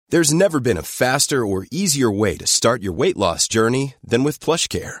There's never been a faster or easier way to start your weight loss journey than with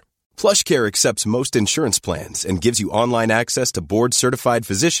PlushCare. PlushCare accepts most insurance plans and gives you online access to board-certified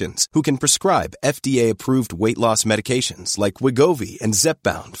physicians who can prescribe FDA-approved weight loss medications like Wegovy and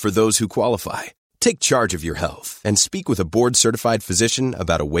Zepbound for those who qualify. Take charge of your health and speak with a board-certified physician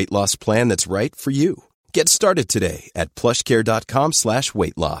about a weight loss plan that's right for you. Get started today at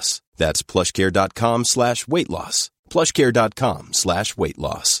plushcare.com/weight loss. That's plushcare.com/weight loss. plushcare.com/weight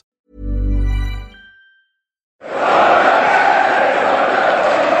loss.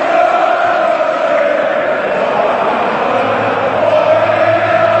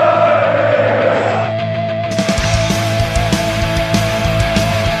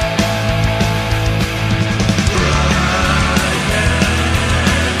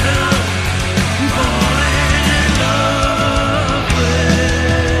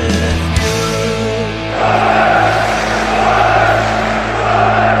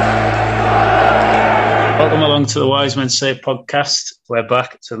 Welcome along to the Wise Men Say podcast. We're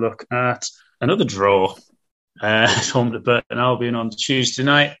back to look at another draw at home to Burton Albion on Tuesday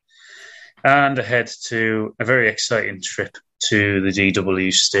night and ahead to a very exciting trip to the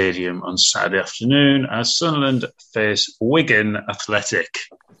DW Stadium on Saturday afternoon as Sunderland face Wigan Athletic.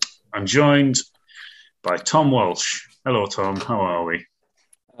 I'm joined by Tom Walsh. Hello, Tom. How are we?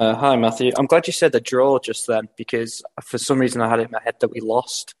 Hi, Matthew. I'm glad you said the draw just then because for some reason I had it in my head that we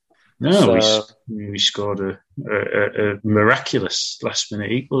lost. No, we scored a miraculous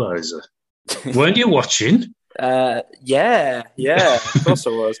last-minute equaliser. Weren't you watching? Yeah, of course I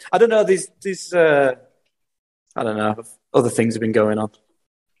was. I don't know, these I don't know, other things have been going on.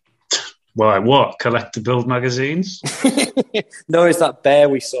 Why, what? Collect to Build magazines? No, it's that bear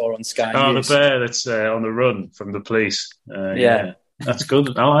we saw on Sky News. The bear that's on the run from the police. Yeah. That's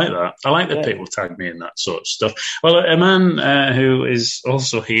good. I like that. I like that people tag me in that sort of stuff. Well, a man who is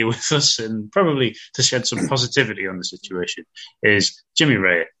also here with us and probably to shed some positivity on the situation is Jimmy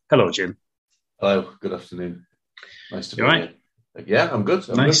Ray. Hello, Jim. Hello. Good afternoon. Nice to be right? Here. Yeah, I'm good.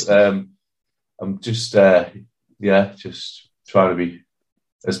 Nice. Good. I'm just trying to be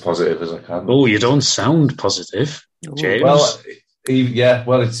as positive as I can. Oh, you don't sound positive, James. Well,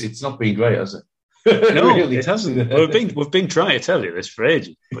 it's not been great, has it? No, really? It hasn't. We've been trying to tell you this for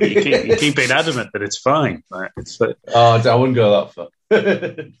ages, but you keep being adamant that it's fine. Right? I wouldn't go that far.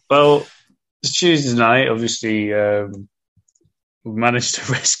 Well, it's Tuesday night. Obviously, we managed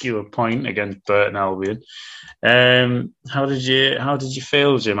to rescue a point against Burton Albion. How did you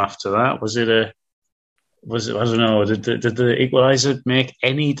feel, Jim? After that, was it I don't know. Did the equaliser make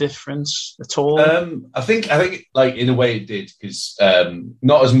any difference at all? I think, like in a way it did because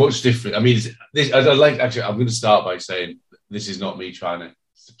not as much different. I mean, I'm going to start by saying this is not me trying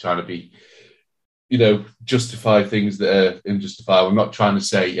to be, justify things that are injustifiable. I'm not trying to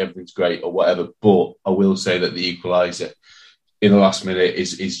say everything's great or whatever, but I will say that the equaliser in the last minute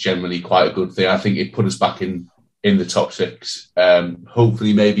is generally quite a good thing. I think it put us back in the top six.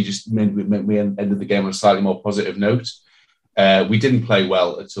 Hopefully, maybe we ended the game on a slightly more positive note. We didn't play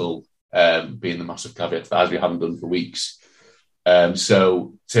well at all, being the massive caveat that, as we haven't done for weeks.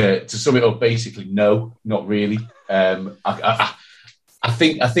 So to sum it up, basically, no, not really. I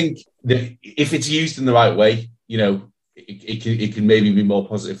think that if it's used in the right way, it can maybe be more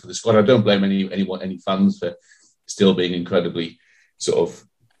positive for the squad. I don't blame any fans for still being incredibly sort of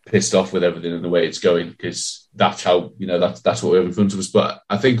pissed off with everything and the way it's going, because that's how, that's what we have in front of us. But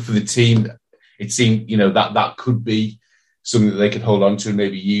I think for the team, it seemed, that could be something that they could hold on to and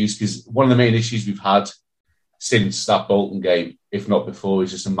maybe use, because one of the main issues we've had since that Bolton game, if not before,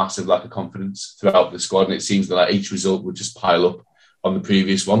 is just a massive lack of confidence throughout the squad. And it seems that each result would just pile up on the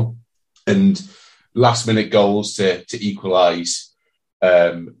previous one. And last minute goals to equalise,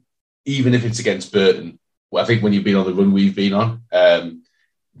 even if it's against Burton, I think when you've been on the run we've been on,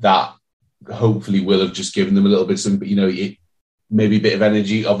 that hopefully will have just given them a little bit of maybe a bit of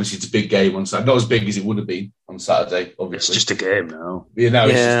energy. Obviously, it's a big game on Saturday. Not as big as it would have been on Saturday, obviously. It's just a game now.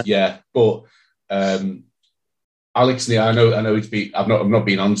 But Alex Neil, I know I've not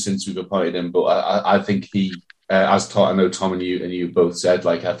been on since we've appointed him, but I think he, I know Tom and you both said,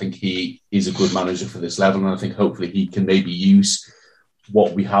 I think he is a good manager for this level, and I think hopefully he can maybe use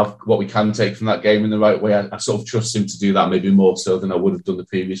what we can take from that game in the right way. I sort of trust him to do that maybe more so than I would have done the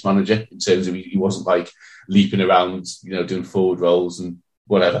previous manager, in terms of he wasn't leaping around, doing forward rolls and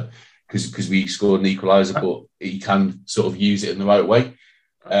whatever, because we scored an equaliser, but he can sort of use it in the right way.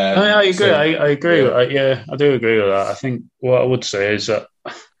 I agree. I agree. Yeah. I do agree with that. I think what I would say is that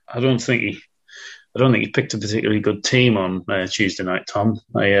I don't think he picked a particularly good team on Tuesday night, Tom.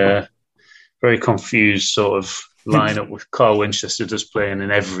 Very confused sort of line up with Carl Winchester just playing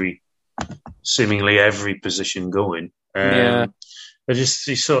in seemingly every position going. Yeah.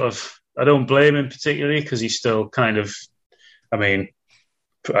 I don't blame him particularly because he's still kind of,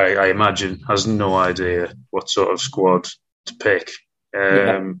 I imagine, has no idea what sort of squad to pick.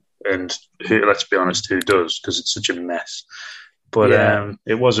 And let's be honest, who does? Because it's such a mess. But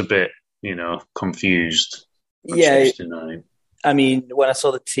it was a bit, confused. Yeah. I mean, when I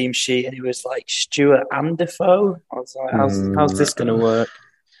saw the team sheet and it was like Stewart and Defoe, I was like, how's this going to work?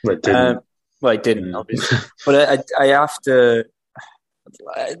 Well, it didn't. It didn't, obviously. But I have to,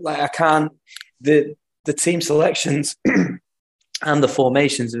 I can't, the team selections and the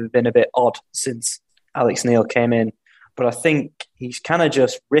formations have been a bit odd since Alex Neil came in. But I think he's kind of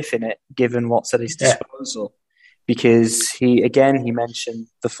just riffing it, given what's at his disposal. Because he mentioned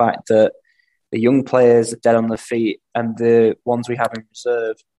the fact that the young players are dead on their feet and the ones we have in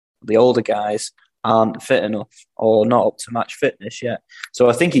reserve, the older guys, aren't fit enough or not up to match fitness yet. So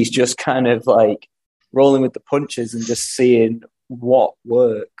I think he's just kind of like rolling with the punches and just seeing what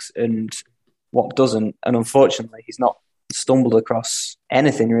works and what doesn't. And unfortunately, he's not stumbled across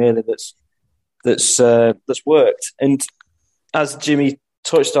anything really that's worked. And as Jimmy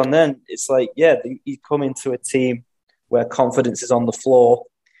touched on then, it's like, you come into a team where confidence is on the floor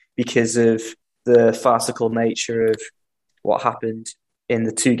because of the farcical nature of what happened in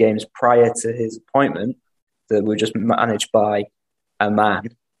the 2 games prior to his appointment that were just managed by a man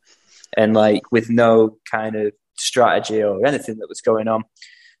and like with no kind of strategy or anything that was going on.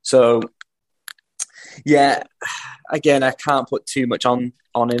 So, again, I can't put too much on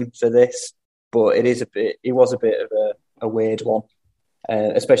him for this, but it was a bit of a weird one,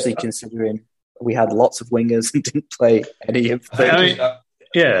 especially considering we had lots of wingers and didn't play any of them.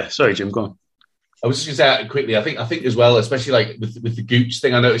 Sorry, Jim, go on. I was just going to say quickly, I think as well, especially like with the Gooch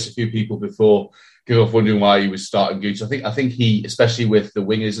thing, I noticed a few people before go off wondering why he was starting Gooch. I think he, especially with the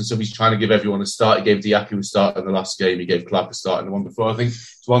wingers and stuff, he's trying to give everyone a start. He gave Diaky a start in the last game. He gave Clapp a start in the one before. I think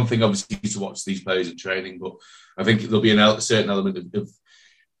it's one thing, obviously, to watch these players in training, but I think there'll be a certain element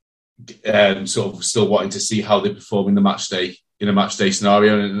of sort of still wanting to see how they perform in a match day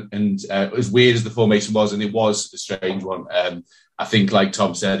scenario. And as weird as the formation was, and it was a strange one, I think, like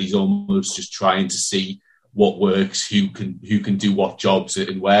Tom said, he's almost just trying to see what works, who can do what jobs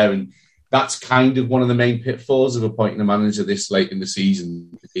and where. And that's kind of one of the main pitfalls of appointing a manager this late in the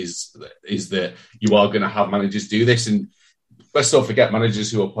season is that you are going to have managers do this. And let's not forget,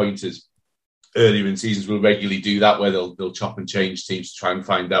 managers who are appointed earlier in seasons will regularly do that, where they'll chop and change teams to try and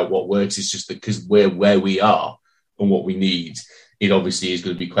find out what works. It's just that because we're where we are and what we need, it obviously is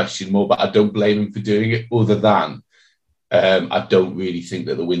going to be questioned more. But I don't blame him for doing it, other than I don't really think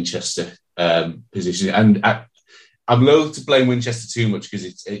that the Winchester position, and I'm loath to blame Winchester too much because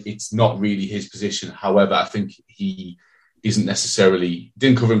it's not really his position. However, I think he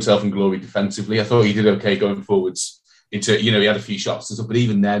didn't cover himself in glory defensively. I thought he did okay going forwards. He had a few shots and stuff, but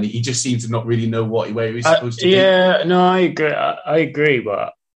even then, he just seemed to not really know where he was supposed to be. Yeah, no, I agree,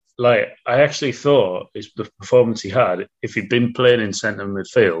 but like I actually thought the performance he had, if he'd been playing in centre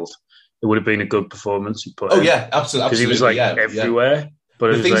midfield, it would have been a good performance he put in. Yeah, absolutely. Because he was like everywhere. Yeah.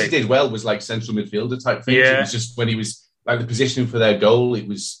 But the things he did well was like central midfielder type things. Yeah. It was just when he was like the positioning for their goal,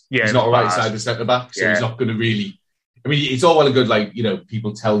 he's not a right side of centre back, so he's not going to really. I mean, it's all well and good, like,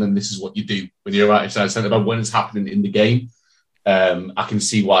 people telling him this is what you do when you're a right side centre back when it's happening in the game. I can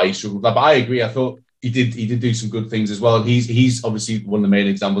see why he struggled with that, but I agree. I thought he did do some good things as well, and he's obviously one of the main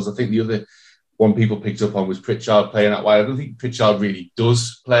examples. I think the other one people picked up on was Pritchard playing out wide. I don't think Pritchard really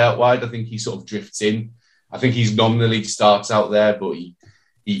does play out wide. I think he sort of drifts in. I think he's nominally starts out there, but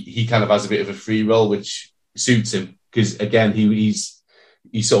he kind of has a bit of a free role, which suits him because, again, he's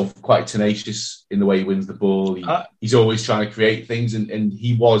sort of quite tenacious in the way he wins the ball. He's always trying to create things, and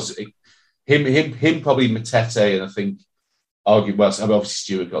he was him probably Matete, and I think obviously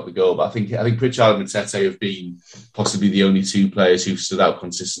Stewart got the goal, but I think Pritchard and Matete have been possibly the only 2 players who've stood out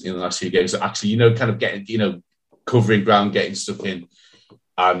consistently in the last few games. So actually, kind of getting, covering ground, getting stuck in,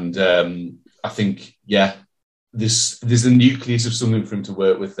 and I think there's a nucleus of something for him to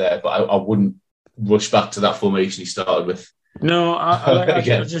work with there, but I wouldn't rush back to that formation he started with. No, I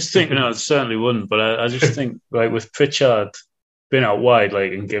just think it certainly wouldn't. But I just think like with Pritchard being out wide,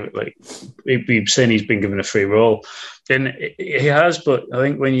 like and give it like he'd be saying he's been given a free role, and he has. But I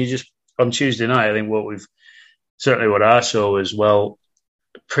think when you just on Tuesday night, I think what I saw was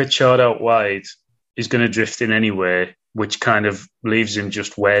Pritchard out wide is going to drift in anyway, which kind of leaves him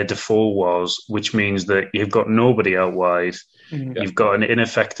just where Defoe was, which means that you've got nobody out wide. Mm-hmm. You've got an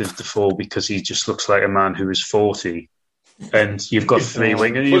ineffective Defoe because he just looks like a man who is 40. and you've got three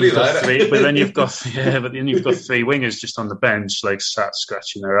wingers. But then you've got three wingers just on the bench, like sat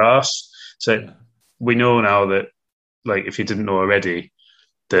scratching their arse. So we know now that, like, if you didn't know already,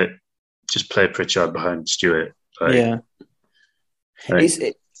 that just play Pritchard behind Stewart. I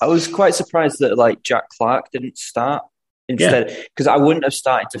was quite surprised that like Jack Clark didn't start instead, because I wouldn't have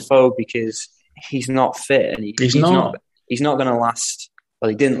started Defoe because he's not fit and he's not going to last. Well,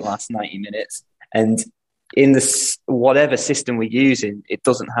 he didn't last 90 minutes, and in this whatever system we're using, it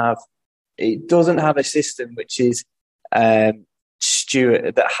doesn't have a system which is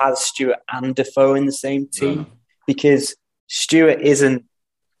Stewart that has Stewart and Defoe in the same team, because Stewart isn't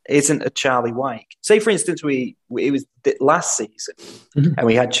a Charlie White. Say, for instance, it was last season and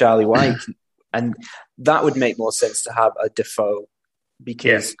we had Charlie White, and that would make more sense to have a Defoe,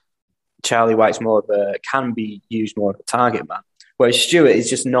 because Charlie White's can be used more of a target man, whereas Stewart is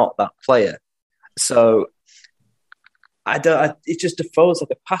just not that player. So it's just Defoe's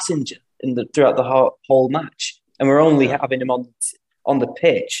like a passenger throughout the whole match, and we're only having him on the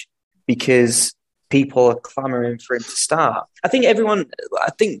pitch because people are clamouring for him to start. I think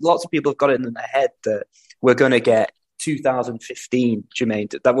lots of people have got it in their head that we're going to get 2015 Jermaine.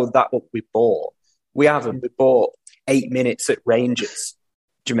 That what we bought. We haven't. We bought 8 minutes at Rangers,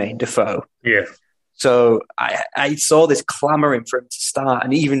 Jermaine Defoe. Yeah. So I saw this clamouring for him to start,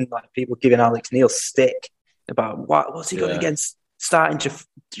 and even like people giving Alex Neil stick about what's he got against starting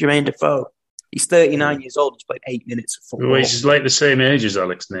Jermaine Defoe. He's 39 years old. He's played 8 minutes of football. Well, he's like the same age as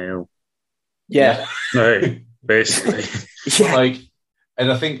Alex Neil. Yeah. Right, basically.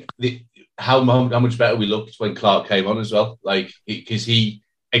 And I think how much better we looked when Clark came on as well. Like, because he,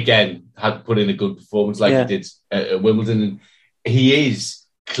 again, had put in a good performance like he did at Wimbledon. And he is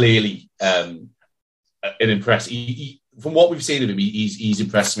clearly an impressive. From what we've seen of him, he's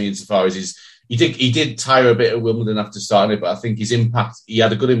impressed me insofar as he did tire a bit at Wimbledon after starting it, but I think his impact, he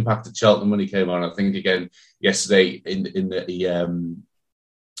had a good impact at Cheltenham when he came on. I think again yesterday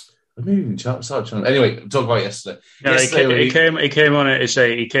Anyway, talk about yesterday. He came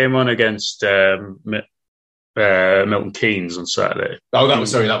on against Milton Keynes on Saturday. Oh, that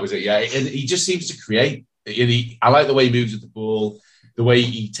was it. Yeah, and he just seems to create. I like the way he moves with the ball, the way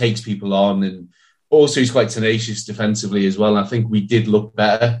he takes people on, and also he's quite tenacious defensively as well. And I think we did look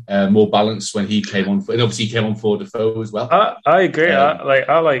better, more balanced when he came on. And obviously he came on for Defoe as well. I agree.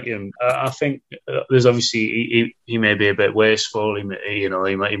 I like him. I think there's obviously he may be a bit wasteful. He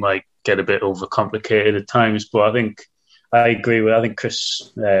might get a bit overcomplicated at times. But I think I agree with. I think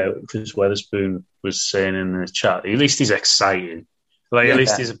Chris Weatherspoon was saying in the chat. At least he's exciting. At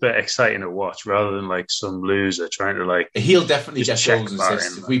least he's a bit exciting to watch, rather than like some loser trying to like. He'll definitely get goals and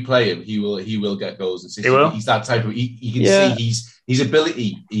assists. If we play him, he will get goals and assists. He will? He's that type of. You can see his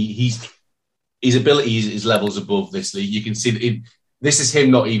ability. His ability is levels above this league. You can see that this is him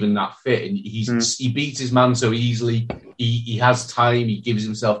not even that fit, and he beats his man so easily. He has time. He gives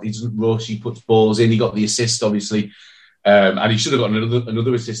himself. He doesn't rush. He puts balls in. He got the assist, obviously, and he should have got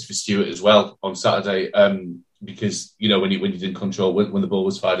another assist for Stewart as well on Saturday. Because when he didn't control when the ball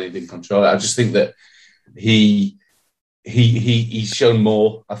was fired, he didn't control it. I just think that he's shown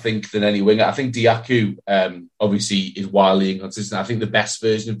more, I think, than any winger. I think Diaku obviously is wildly inconsistent. I think the best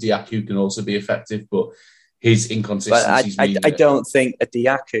version of Diaku can also be effective, but his inconsistencies. I don't think a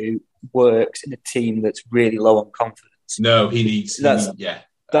Diaku works in a team that's really low on confidence. No, he needs to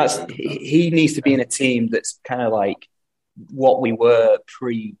be in a team that's kind of like what we were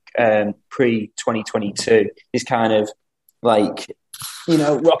pre 2022 is kind of like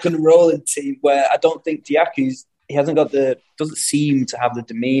rock and rolling team, where I don't think Diaku's doesn't seem to have the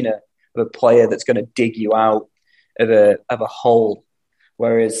demeanor of a player that's going to dig you out of a hole.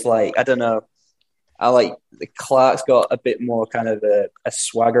 Whereas like I don't know, I like Clark's got a bit more kind of a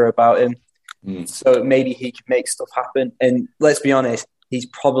swagger about him, so maybe he could make stuff happen. And let's be honest, he's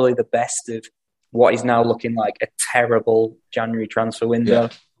probably the best of what is now looking like a terrible January transfer window. Yeah.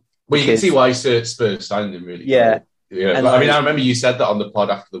 Well, you can see why Spurs signed him, really. Yeah. I remember you said that on the pod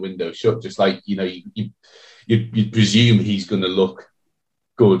after the window shut, just like, you presume he's going to look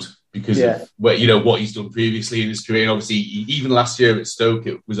good because of what he's done previously in his career. And obviously, even last year at Stoke,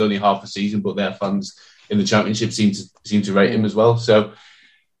 it was only half a season, but their fans in the Championship seem to rate him as well. So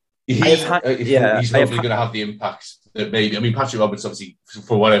he's probably going to have the impact that maybe. I mean, Patrick Roberts, obviously,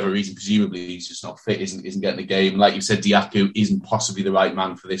 for whatever reason, presumably he's just not fit, isn't getting the game. Like you said, Diaku isn't possibly the right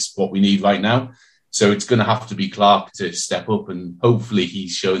man for this, what we need right now. So it's going to have to be Clark to step up, and hopefully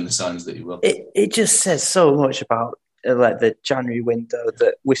he's showing the signs that he will. It just says so much about like the January window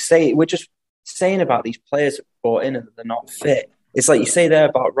that we're just saying about these players that brought in and they're not fit. It's like you say there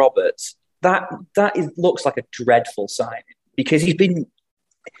about Roberts. looks like a dreadful sign because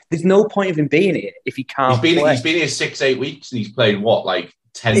there's no point of him being here if he can't play. He's been here 6-8 weeks and he's played like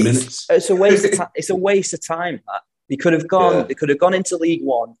 10 minutes. It's a waste of time. It's a waste of time. That they could have gone. Yeah. They could have gone into League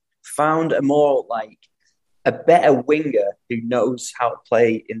One, found a better winger who knows how to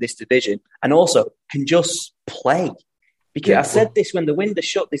play in this division, and also can just play. Because I said this when the window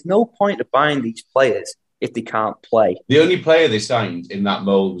shut. There's no point of buying these players if they can't play. The only player they signed in that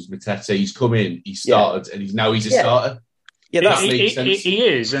mould was Matete. He's come in, he started, and he's a starter. Yeah, that makes sense. He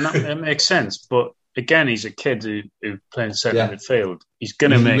is, and that makes sense. But again, he's a kid who plays centre midfield. He's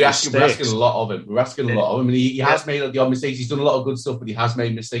going to make mistakes. We're asking a lot of him. And he has made the odd mistakes. He's done a lot of good stuff, but he has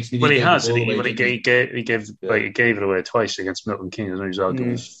made mistakes. He gave it away twice against Milton Keynes. I know he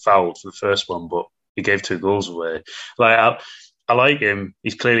was fouled for the first one, but he gave 2 goals away. I like him.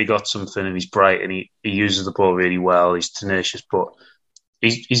 He's clearly got something, and he's bright, and he uses the ball really well. He's tenacious, but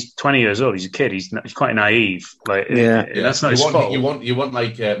he's 20 years old. He's a kid. He's quite naive. That's not his fault. You want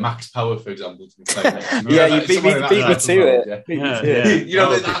like Max Power, for example, to be playing. You beat me to it. You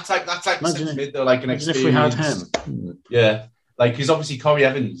know that type of centre mid, though, like an experience. As if we had him. Yeah. Like, because obviously Corey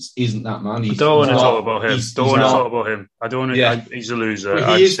Evans isn't that man. I don't want to talk about him. I don't want to. He's a loser.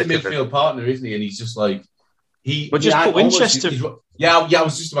 Well, he is the midfield partner, isn't he? And he's just like But just put Winchester. I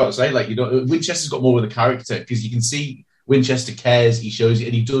was just about to say, Winchester's got more of the character because you can see Winchester cares. He shows it,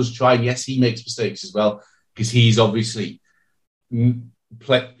 and he does try. And yes, he makes mistakes as well because he's obviously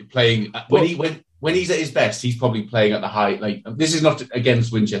playing when he's at his best. He's probably playing at the high. Like, this is not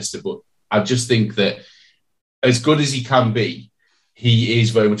against Winchester, but I just think that as good as he can be, he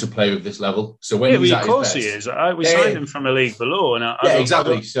is very much a player of this level. So when he's at his best, he is. We signed him from a league below, and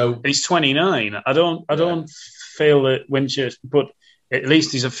exactly. So he's 29. I don't feel that Winchester, but at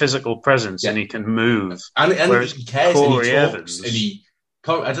least he's a physical presence and he can move. And he cares. Corey Evans,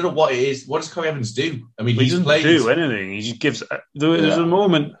 I don't know what it is. What does Corey Evans do? I mean, he doesn't do anything. He just gives. There was a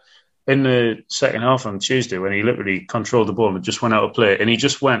moment in the second half on Tuesday when he literally controlled the ball and just went out of play, and he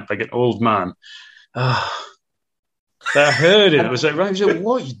just went like an old man. I heard it. It was like,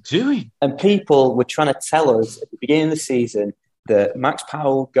 what are you doing? And people were trying to tell us at the beginning of the season that Max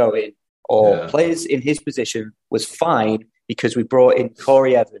Powell going or players in his position was fine because we brought in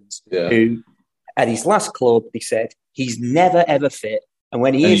Corey Evans, who at his last club, they said he's never ever fit. And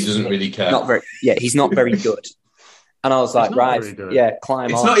when he doesn't really care. He's not very good. And I was like,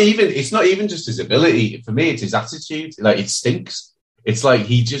 climb on. It's not even just his ability. For me, it's his attitude. Like, it stinks. It's like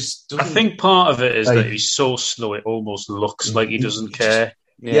he just doesn't... I think part of it is that he's so slow it almost looks like he doesn't care.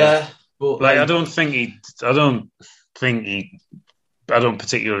 Yeah. But I don't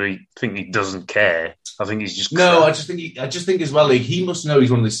particularly think he doesn't care. I think he's just crap. I just think as well, like, he must know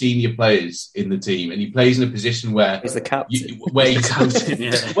he's one of the senior players in the team, and he plays in a position where he's the captain. He's the captain,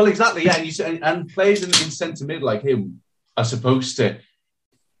 yeah. Well, exactly, yeah. And players in centre mid like him are supposed to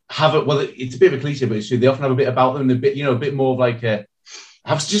have it. Well, it's a bit of a cliche, but it's true. They often have a bit about them, and a bit more of like a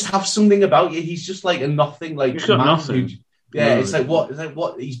have something about you. He's just like a nothing. Like, he's got nothing. It's like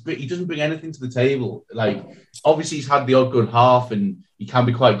what he doesn't bring anything to the table. Like, obviously he's had the odd good half, and he can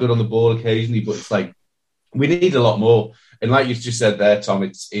be quite good on the ball occasionally. But it's like we need a lot more. And like you just said there, Tom,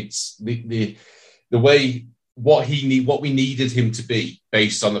 it's the way what we needed him to be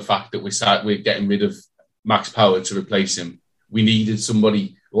based on the fact that we're getting rid of Max Power to replace him. We needed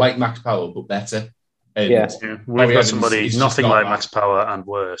somebody like Max Power but better. And we've got somebody nothing like Max Power and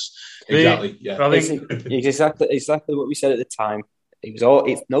worse. Exactly. Yeah, I think exactly what we said at the time.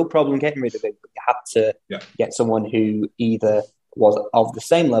 It's no problem getting rid of it, but you had to get someone who either was of the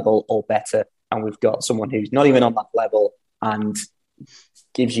same level or better. And we've got someone who's not even on that level and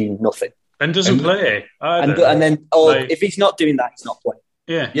gives you nothing and doesn't play either. And then if he's not doing that, he's not playing.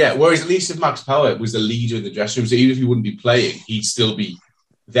 Yeah. Whereas at least if Max Power was the leader in the dressing room, so even if he wouldn't be playing, he'd still be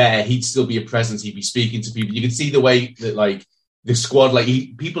there. He'd still be a presence. He'd be speaking to people. You can see the way that, like, the squad, like,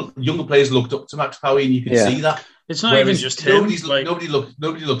 younger players looked up to Max Power, and you can see that. It's not even just him. Nobody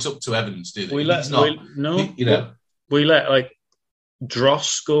looks up to Evans, do they? We let like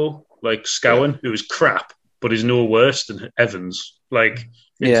Dross go, like Scowen, who was crap, but is no worse than Evans. Like,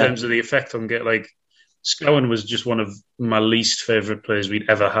 in terms of the effect on Scowen was just one of my least favourite players we'd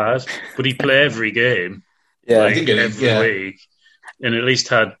ever had, but he'd play every game, every week, and at least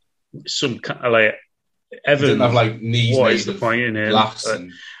had some like Evans. Didn't have like knees. What is the point in him?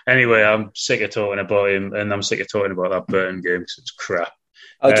 Anyway, I'm sick of talking about him, and I'm sick of talking about that Burton game because it's crap.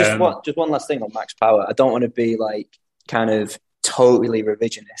 Just one last thing on Max Power. I don't want to be like kind of totally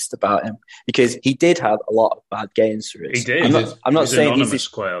revisionist about him because he did have a lot of bad games for us. He did. I'm not saying he's this,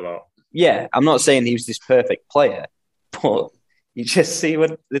 quite a lot. Yeah, I'm not saying he was this perfect player, but You just see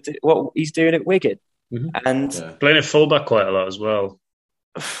what he's doing at Wigan. And playing at fullback quite a lot as well.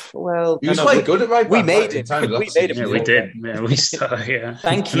 Well, he was quite good at right back. We made him. We made him. Yeah, we did. Yeah, we started. Yeah.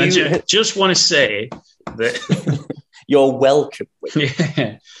 Thank and you. I just want to say that you're welcome.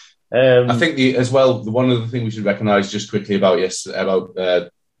 Yeah. I think as well, one of the things we should recognise just quickly about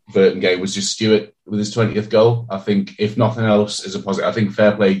Burton game was just Stewart with his 20th goal. I think if nothing else is a positive, I think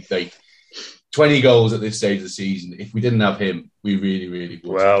fair play. Like 20 goals at this stage of the season. If we didn't have him, we really, really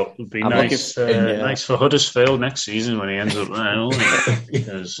would. Well, it'd be nice for Huddersfield next season when he ends up there.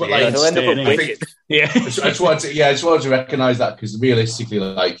 He'll end up at Wigan. I just wanted to recognise that because realistically,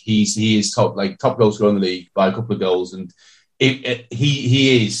 like he is top goal scorer in the league by a couple of goals, and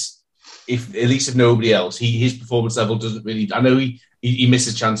he is. If at least if nobody else, his performance level doesn't really. I know he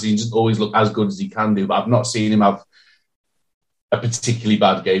misses chances. He doesn't always look as good as he can do, but I've not seen him have a particularly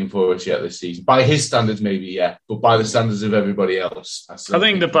bad game for us yet this season. By his standards, maybe, yeah, but by the standards of everybody else, I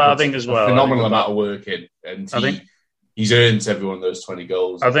think as well. Phenomenal amount of work in, and he's earned every one of those 20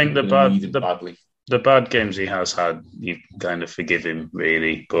 goals. I think the bad games he has had, you kind of forgive him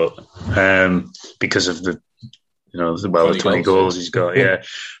really, but because of the 20 goals he's got, yeah.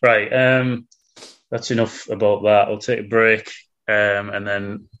 Right, that's enough about that. I'll take a break and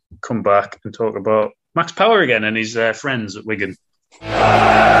then come back and talk about Max Power again and his friends at Wigan.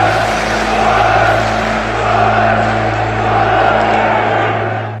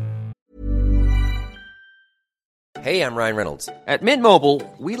 Hey, I'm Ryan Reynolds. At Mint Mobile,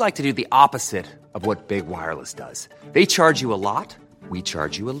 we like to do the opposite of what Big Wireless does. They charge you a lot, we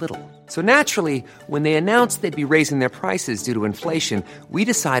charge you a little. So naturally, when they announced they'd be raising their prices due to inflation, we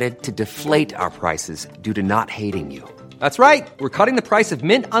decided to deflate our prices due to not hating you. That's right. We're cutting the price of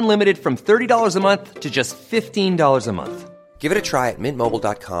Mint Unlimited from $30 a month to just $15 a month. Give it a try at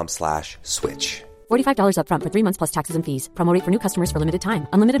mintmobile.com/switch. $45 up front for 3 months plus taxes and fees. Promo rate for new customers for limited time.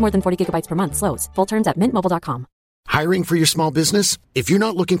 Unlimited more than 40 gigabytes per month. Slows full terms at mintmobile.com. Hiring for your small business? If you're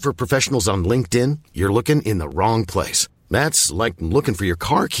not looking for professionals on LinkedIn, you're looking in the wrong place. That's like looking for your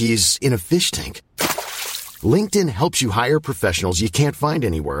car keys in a fish tank. LinkedIn helps you hire professionals you can't find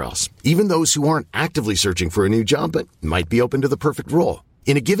anywhere else, even those who aren't actively searching for a new job but might be open to the perfect role.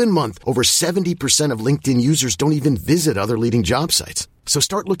 In a given month, over 70% of LinkedIn users don't even visit other leading job sites. So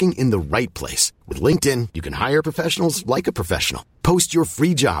start looking in the right place. With LinkedIn, you can hire professionals like a professional. Post your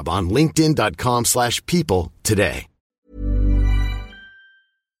free job on linkedin.com/people today.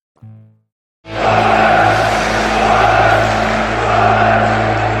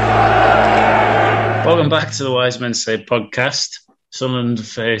 Welcome back to the Wise Men Say podcast. Sunderland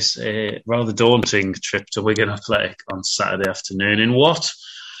face a rather daunting trip to Wigan Athletic on Saturday afternoon in what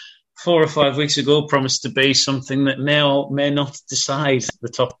 4 or 5 weeks ago promised to be something that may or may not decide the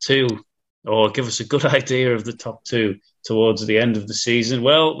top two or give us a good idea of the top two towards the end of the season.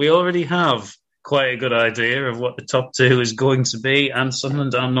 Well, we already have quite a good idea of what the top two is going to be, and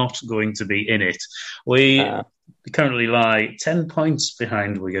Sunderland are not going to be in it. We currently lie 10 points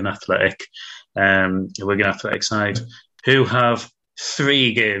behind Wigan Athletic, the Wigan Athletic side, who have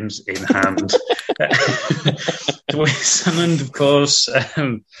 3 games in hand. Sunderland, of course,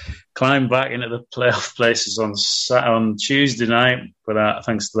 climbed back into the playoff places on Tuesday night, but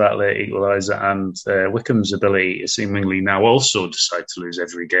thanks to that late equaliser and Wycombe's ability seemingly now also decide to lose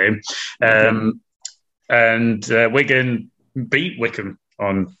every game. And Wigan beat Wycombe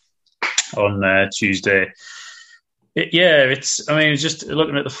on Tuesday. Just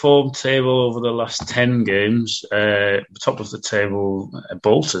looking at the form table over the last 10 games, top of the table,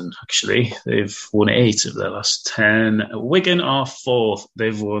 Bolton, actually. They've won 8 of their last 10. Wigan are 4th.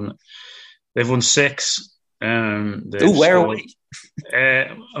 They've won 6. Where are we?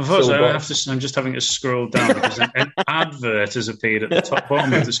 I'm just having to scroll down because an advert has appeared at the top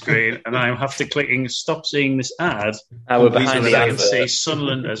bottom of the screen, and I have to stop seeing this ad. We're behind the advert. I can see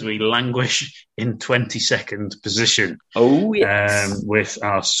Sunderland as we languish in 22nd position. Oh, yes. With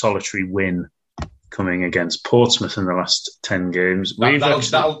our solitary win coming against Portsmouth in the last 10 games.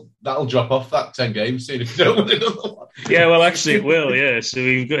 That'll drop off that 10 games soon if you don't win another one. Yeah, well, actually, it will. Yeah, so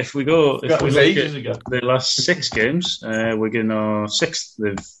if we look at the last 6 games, Wigan are 6th.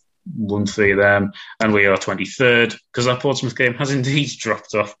 They've won 3 of them, and we are 23rd because our Portsmouth game has indeed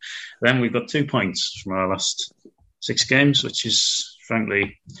dropped off. Then we've got 2 points from our last 6 games, which is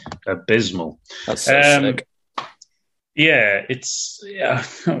frankly abysmal. That's so sick. Yeah, I'm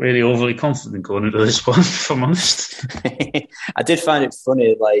not really overly confident going into this one, if I'm honest. I did find it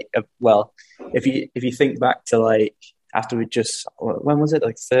funny, if you think back to after we when was it,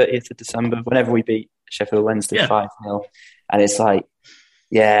 30th of December, whenever we beat Sheffield Wednesday 5-0, and it's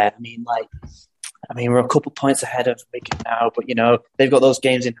I mean, we're a couple points ahead of Wigan now, but, they've got those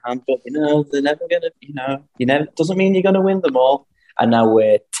games in hand, but, they're never going to, doesn't mean you're going to win them all. And now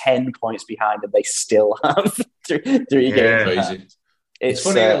we're 10 points behind and they still have three games. Crazy. It's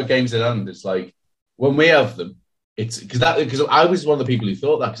funny that with games in hand, it's like, when we have them, it's because I was one of the people who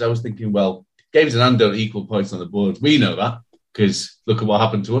thought that, because I was thinking, well, games in hand don't equal points on the board. We know that, because look at what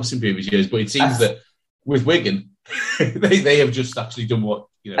happened to us in previous years. But it seems that with Wigan, they have just actually done what,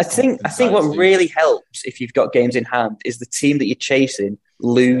 I think what really helps if you've got games in hand is the team that you're chasing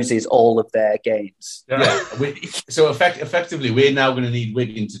loses all of their games. Yeah. So effectively, we're now going to need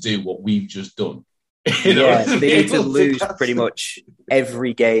Wigan to do what we've just done. They need to lose pretty much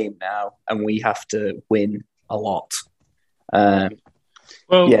every game now, and we have to win a lot. This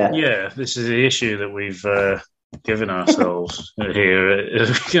is the issue that we've given ourselves here.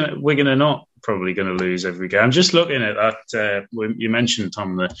 Wigan are not probably going to lose every game. I'm just looking at that. You mentioned,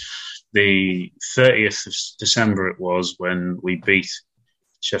 Tom, the 30th of December it was when we beat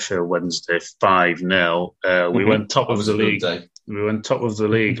Sheffield Wednesday 5-0. We went top of the league. We went top of the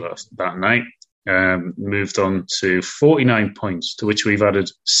league that night. Moved on to 49 points, to which we've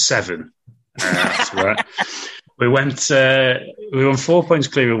added 7 after that. We won 4 points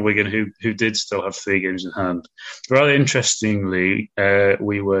clear of Wigan, who did still have 3 games in hand. Rather interestingly,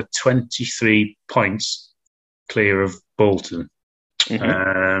 we were 23 points clear of Bolton, who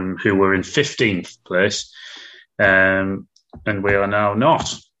were in 15th place, and we are now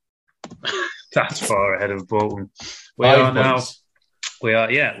not that far ahead of Bolton. We are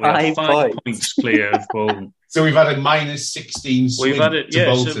 5 points clear of Bolton. So we've had a minus 16 swing to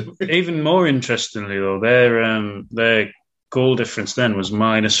Bolton. So even more interestingly, though, their goal difference then was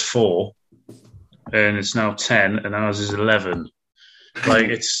 -4, and it's now 10, and ours is 11. Like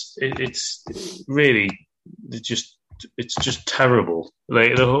it's really just terrible.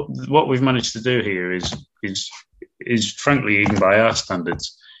 Like what we've managed to do here is frankly, even by our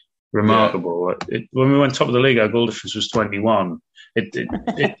standards, remarkable. Yeah. When we went top of the league, our goal difference was 21.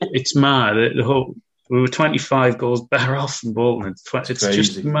 It's mad. We were 25 goals better off than Bolton. It's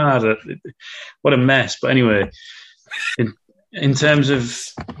just mad. What a mess. But anyway, in terms of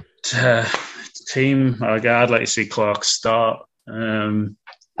team, I'd like to see Clark start.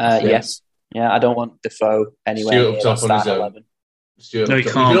 Yes. Yeah, I don't want Defoe anywhere near the start 11. No, he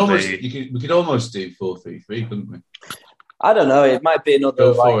can't we could almost do 4-3-3, couldn't we? I don't know. It might be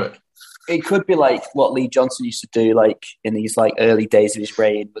another It could be like what Lee Johnson used to do, like in these like early days of his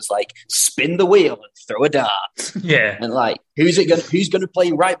reign, was like spin the wheel and throw a dart. Yeah, and like who's going to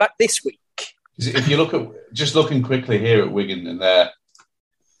play right back this week? If you look at just looking quickly here at Wigan and their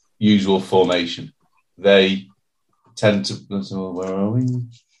usual formation, they tend to. Where are we?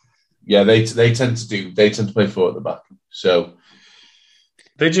 Yeah, they tend to play 4 at the back. So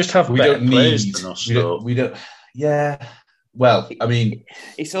they just have better players than us. We don't. Yeah. Well, I mean,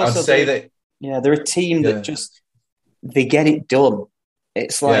 it's also they're a team that just they get it done.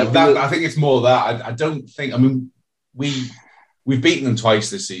 It's like I think it's more that I don't think. I mean, we've beaten them twice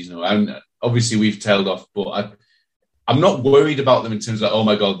this season, and obviously we've tailed off. But I'm not worried about them in terms of oh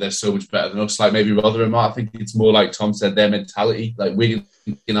my god, they're so much better than us. Like maybe Rotherham are. I think it's more like Tom said, their mentality. Like Wigan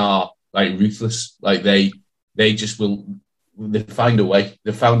are like ruthless. Like they just will. They find a way.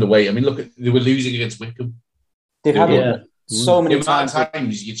 They found a way. I mean, look, they were losing against Wycombe. They've had so many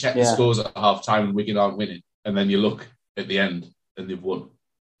times you check the scores at half time and Wigan aren't winning, and then you look at the end and they've won.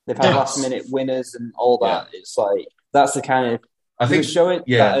 They've had last minute winners and all that. Yeah. It's like that's the kind of I think showing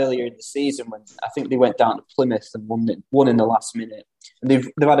that earlier in the season when I think they went down to Plymouth and won in the last minute. And they've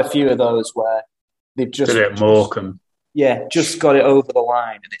had a few of those where they've just did it Morecambe. Yeah, just got it over the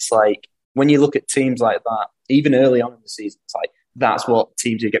line, and it's like when you look at teams like that, even early on in the season, it's like that's what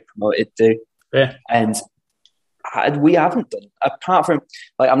teams who get promoted do. Yeah, and we haven't done, apart from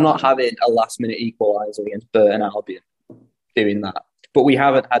like I'm not having a last minute equaliser against Burton Albion doing that, but we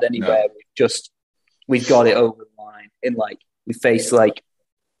haven't had anywhere we've got it over the line in like we face like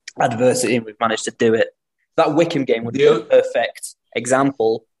adversity and we've managed to do it. That Wycombe game would be a perfect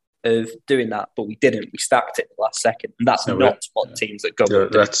example of doing that, but we didn't. We stacked it in the last second, and that's not what teams that go.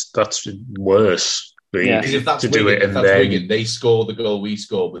 That's worse. Because if that's Wigan, they score the goal we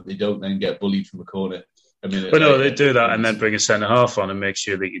score, but they don't then get bullied from a corner. But no, they do that and then bring a centre half on and make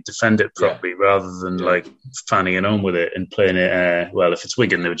sure that you defend it properly rather than like fanning it on with it and playing it. Well, if it's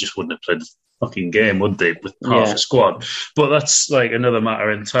Wigan, they just wouldn't have played the fucking game, would they, with half a squad? But that's like another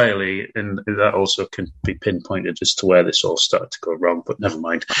matter entirely, and that also can be pinpointed as to where this all started to go wrong. But never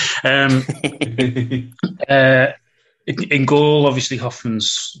mind. In goal, obviously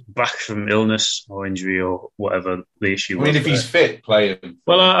Hoffman's back from illness or injury or whatever the issue was. I mean, if he's fit, play him.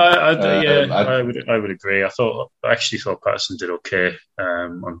 Well, I would agree. I actually thought Patterson did okay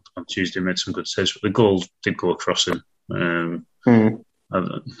on Tuesday, made some good saves, but the goal did go across him.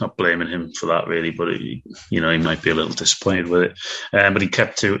 I'm not blaming him for that really, but he might be a little disappointed with it. But he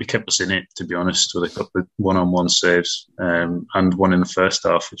kept us in it, to be honest, with a couple of one-on-one saves and one in the first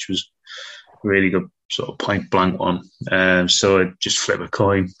half, which was really good, sort of point blank one. So I'd just flip a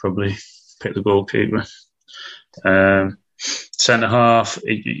coin, probably pick the goalkeeper. Centre half.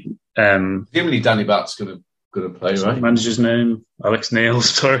 Presumably Danny Bat's going to play, right? Manager's name, Alex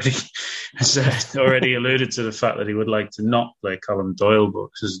Neil's has already alluded to the fact that he would like to not play Callum Doyle, but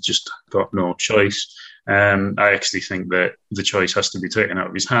has just got no choice. I actually think that the choice has to be taken out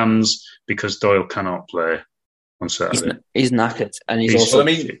of his hands because Doyle cannot play on Saturday. He's knackered, and he's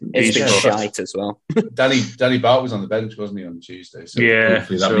been shite as well. Danny Bat was on the bench, wasn't he, on Tuesday? So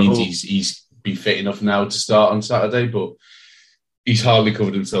hopefully that means he's be fit enough now to start on Saturday, but he's hardly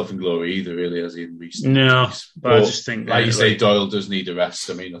covered himself in glory either, really, has he, in recent days. But I just think, like you say, Doyle does need a rest.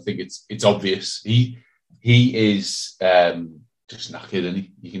 I mean, I think it's obvious. He is just knackered, and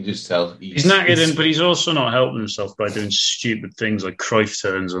you can just tell he's knackered, but he's also not helping himself by doing stupid things like Cruyff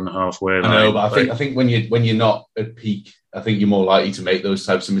turns on the halfway line. I know, but I think when you're not at peak, I think you're more likely to make those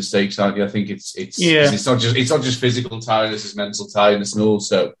types of mistakes, aren't you? I think it's not just physical tiredness, it's mental tiredness, and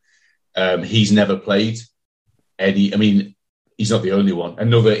also he's never played any. I mean, he's not the only one.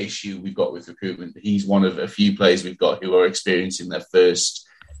 Another issue we've got with recruitment, he's one of a few players we've got who are experiencing their first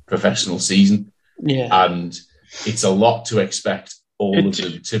professional season. Yeah. And it's a lot to expect all of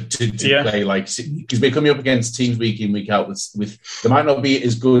them to play like, because we're coming up against teams week in, week out with they might not be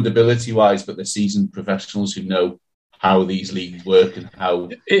as good ability-wise, but they're seasoned professionals who know how these leagues work and how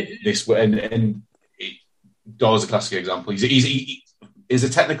this works. And Doyle's a classic example. He's a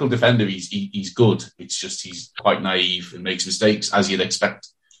technical defender. He's good. It's just he's quite naive and makes mistakes, as you'd expect.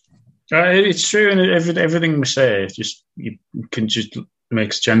 It's true, and everything we say, you can just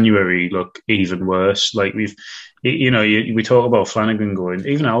makes January look even worse. Like we talk about Flanagan going.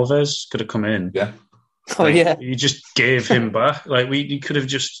 Even Alves could have come in. Yeah. You just gave him back. Like you could have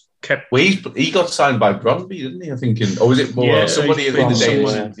just kept. Well, he got signed by Brøndby, didn't he? I think, or was it more somebody in the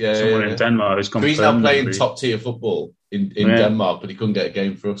Danish? Somewhere in Denmark. He's now playing top tier football in Denmark, but he couldn't get a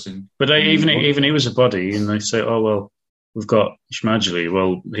game for us. But even he was a body, and they say, "Oh well, we've got Ishmajli."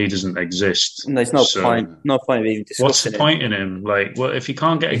 Well, he doesn't exist. And there's no point of even discussing. What's the point in him? Like, well, if he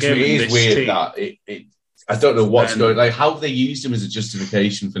can't get a game, it is weird that I don't know what's going. Like, how they used him as a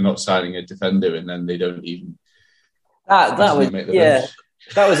justification for not signing a defender, and then they don't even. That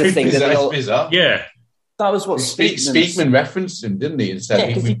was a thing. Bizarre. Yeah. That was what Speakman referenced him, didn't he? And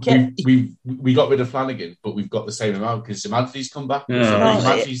said, we got rid of Flanagan, but we've got the same amount because Zimadri's come back.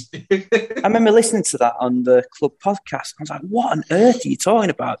 I remember listening to that on the club podcast. I was like, what on earth are you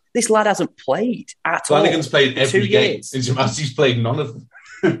talking about? This lad hasn't played at all. Flanagan's played every game, and Zimadri's played none of them.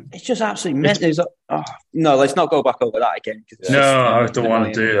 It's just absolutely mental. It was no, let's not go back over that again. I don't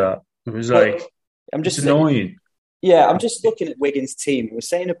want to do that. It was it's annoying. Yeah, I'm just looking at Wigan's team. We're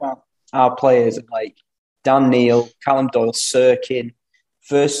saying about our players and like Dan Neil, Callum Doyle, Sirkin,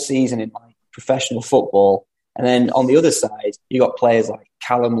 first season in like professional football, and then on the other side you got players like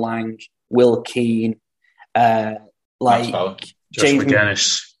Callum Lang, Will Keane, James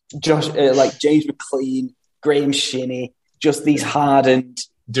McGuinness, James McLean, Graham Shinney, just these hardened.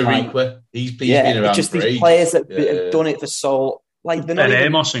 Deriqua, he's been around just for these age. Players that have done it for so. Like they're not and even,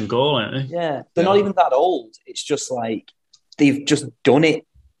 Amos in goal, aren't they? Yeah, they're not even that old. It's just like they've just done it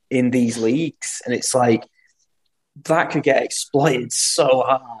in these leagues, and it's like that could get exploited so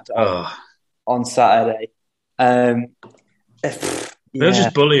hard on Saturday. They'll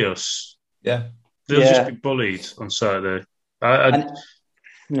just bully us. Yeah, they'll just be bullied on Saturday. The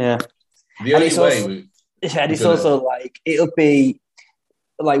only way it's also like it'll be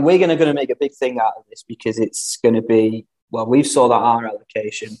like Wigan are going to make a big thing out of this because it's going to be. Well, we've saw that our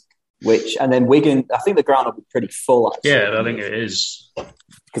allocation, and then Wigan, I think the ground will be pretty full, actually. Yeah, I think it is.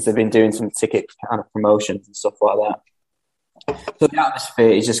 Because they've been doing some ticket kind of promotions and stuff like that. So the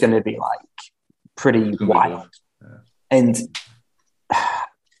atmosphere is just going to be like pretty wild. Yeah. And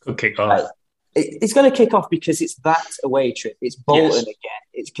could kick off. It's going to kick off because it's that away trip. It's Bolton again.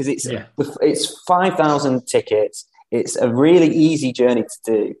 It's because it's 5,000 tickets. It's a really easy journey to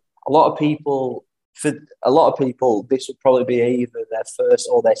do. For a lot of people, this will probably be either their first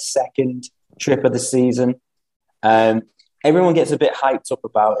or their second trip of the season. Everyone gets a bit hyped up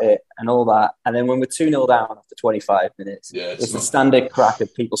about it and all that. And then when we're 2-0 down after 25 minutes, it's a standard crack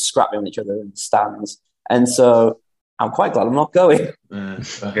of people scrapping on each other in the stands. And so I'm quite glad I'm not going.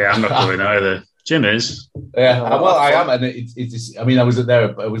 Yeah, I'm not going either. Jim is. Yeah, well, I am, and it's. I mean, I was there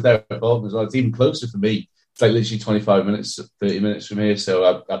at Bolton as well. It's even closer for me. It's like literally 25 minutes, 30 minutes from here,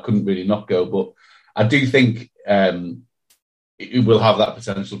 so I couldn't really not go. But I do think it will have that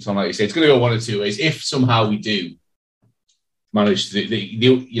potential. Tom, like you say, it's going to go one or two ways. If somehow we do manage to,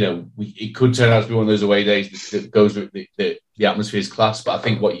 it could turn out to be one of those away days that goes with the atmosphere's class. But I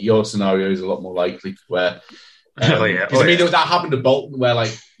think what your scenario is a lot more likely, where. That happened to Bolton, where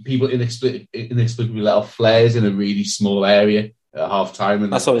like people inexplicably let off flares in a really small area at half time,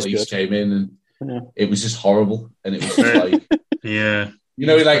 and the police came in, and it was just horrible. And it was just like,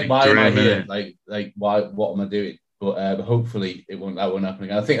 like why am I here? Like why? What am I doing? But hopefully that won't happen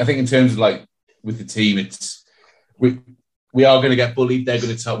again. I think in terms of like with the team, it's we are going to get bullied. We're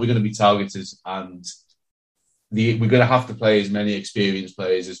going to be targeted, and we're going to have to play as many experienced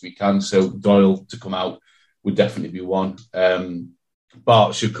players as we can. So Doyle to come out would definitely be one.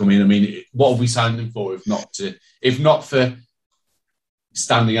 Bart should come in. I mean, what have we signed him for if not for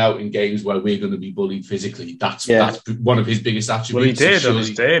standing out in games where we're going to be bullied physically? That's one of his biggest attributes. Well, he did on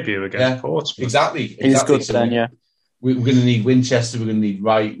his debut against Portsmouth. Exactly. He's good so then, We're going to need Winchester, we're going to need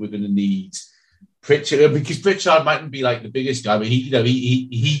Wright, we're going to need Pritchard, because Pritchard mightn't be like the biggest guy, but he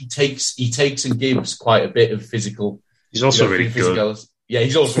takes and gives quite a bit of physical. He's also really good. Yeah,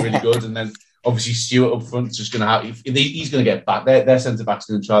 he's also really good, and then obviously Stewart up front is just going to have. He's going to get back. Their centre backs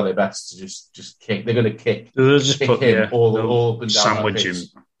going to try their best to just kick. They're going to kick. They'll just kick put him all up and down. Sandwich him.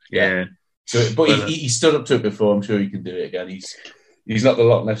 Yeah. So, but he stood up to it before. I'm sure he can do it again. He's not the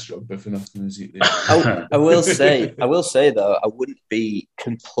Loch Ness Drogba for nothing, is he? I will say though, I wouldn't be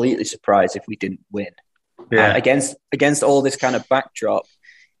completely surprised if we didn't win. Yeah. Against all this kind of backdrop,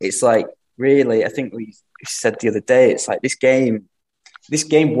 it's like really. I think we said the other day, it's like this game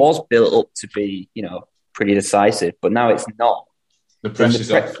was built up to be, pretty decisive, but now it's not. The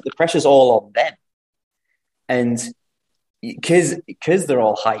pressure's all on them, and because they're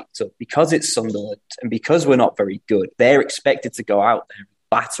all hyped up, because it's Sunderland, and because we're not very good, they're expected to go out there and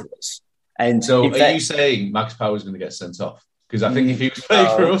batter us. And so, are you saying Max Power's going to get sent off? Because I think if he was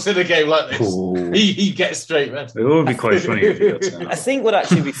playing for us in a game like this, he'd get straight red. It would be quite funny if he got sent off. I think it would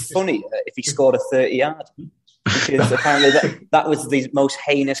actually be funnier if he scored a 30-yard. Because apparently that was the most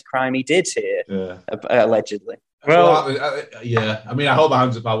heinous crime he did here, allegedly. Well, I mean, I hold my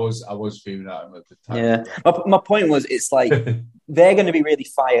hands up. I was fuming at him at the time. Yeah, my point was, it's like they're going to be really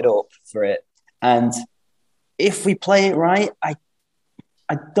fired up for it, and if we play it right, I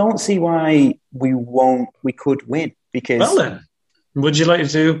don't see why we could win. Because well, then, would you like to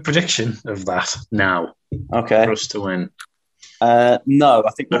do a prediction of that now? Okay, for us to win. No, I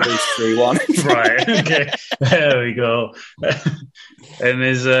think we'll lose 3-1. Right, okay. There we go. And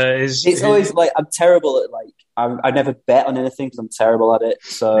it's always like, I'm terrible at I never bet on anything because I'm terrible at it.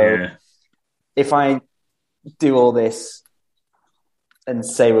 So if I do all this and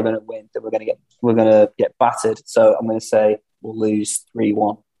say we're going to win, then we're going to get battered. So I'm going to say we'll lose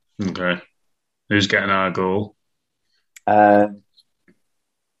 3-1. Okay. Who's getting our goal? Jack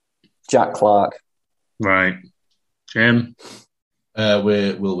Clark. Right. Jim?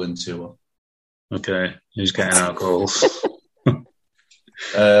 We'll win 2-1. Okay. Who's getting our goals?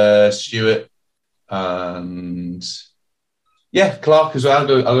 Stewart and Clark as well.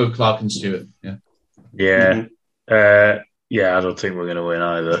 I'll go Clark and Stewart. Yeah. Yeah. I don't think we're going to win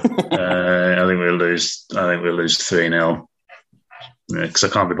either. I think we'll lose 3-0. Because I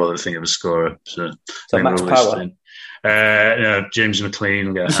can't be bothered to think of a scorer. So Max Power. James McLean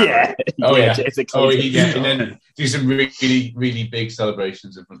will get and then do some really, really big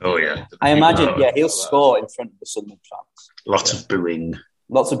celebrations in front of I imagine, he'll score in front of the Sunderland fans. Lots of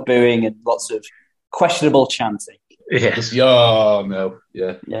booing and lots of questionable chanting. Yes. Oh, no.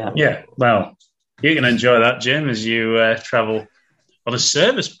 Yeah. Yeah. Well, you can enjoy that, Jim, as you travel on a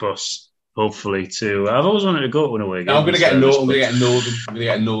service bus. Hopefully, I've always wanted to go to an away game. I'm going to get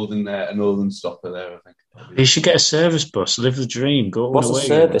a northern stopper there. I think you should get a service bus. Live the dream. Go to What's an away a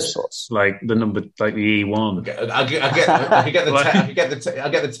service bus? Like the number, like the E1. I get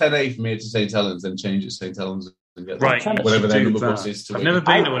the 10A from here to St Helens, then change it to St Helens and get whatever their number bus is. I've never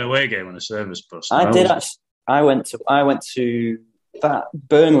been to an away game on a service bus. I went to that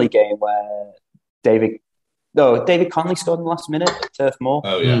Burnley game where David Connolly scored in the last minute at Turf Moor.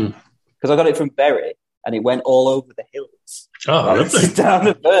 Oh yeah. Because I got it from Bury, and it went all over the hills. Oh, lovely. Down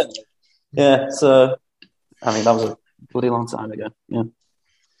at Burnley. Yeah, so, I mean, that was a bloody long time ago. Yeah.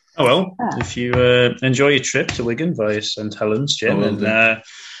 Oh, well, if you enjoy your trip to Wigan via St Helens, Jim, and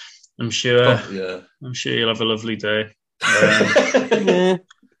I'm sure you'll have a lovely day.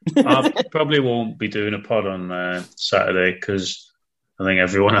 I probably won't be doing a pod on Saturday because I think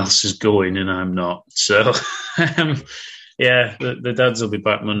everyone else is going and I'm not. So, yeah, the dads will be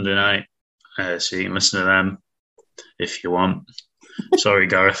back Monday night. So you can listen to them if you want. Sorry,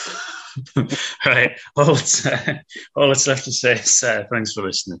 Gareth. Right, all that's left to say is thanks for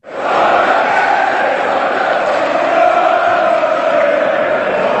listening.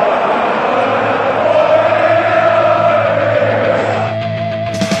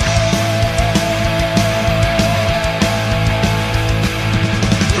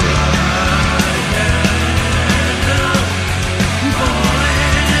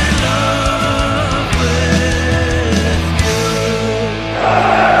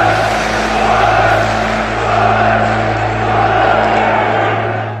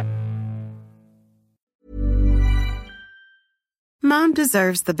 Mom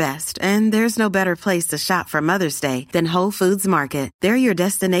deserves the best, and there's no better place to shop for Mother's Day than Whole Foods Market. They're your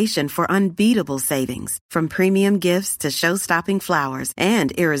destination for unbeatable savings, from premium gifts to show-stopping flowers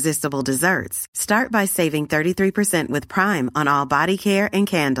and irresistible desserts. Start by saving 33% with Prime on all body care and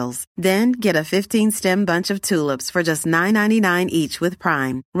candles. Then get a 15-stem bunch of tulips for just $9.99 each with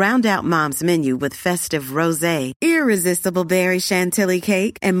Prime. Round out Mom's menu with festive rosé, irresistible berry chantilly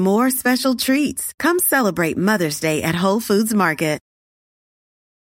cake, and more special treats. Come celebrate Mother's Day at Whole Foods Market.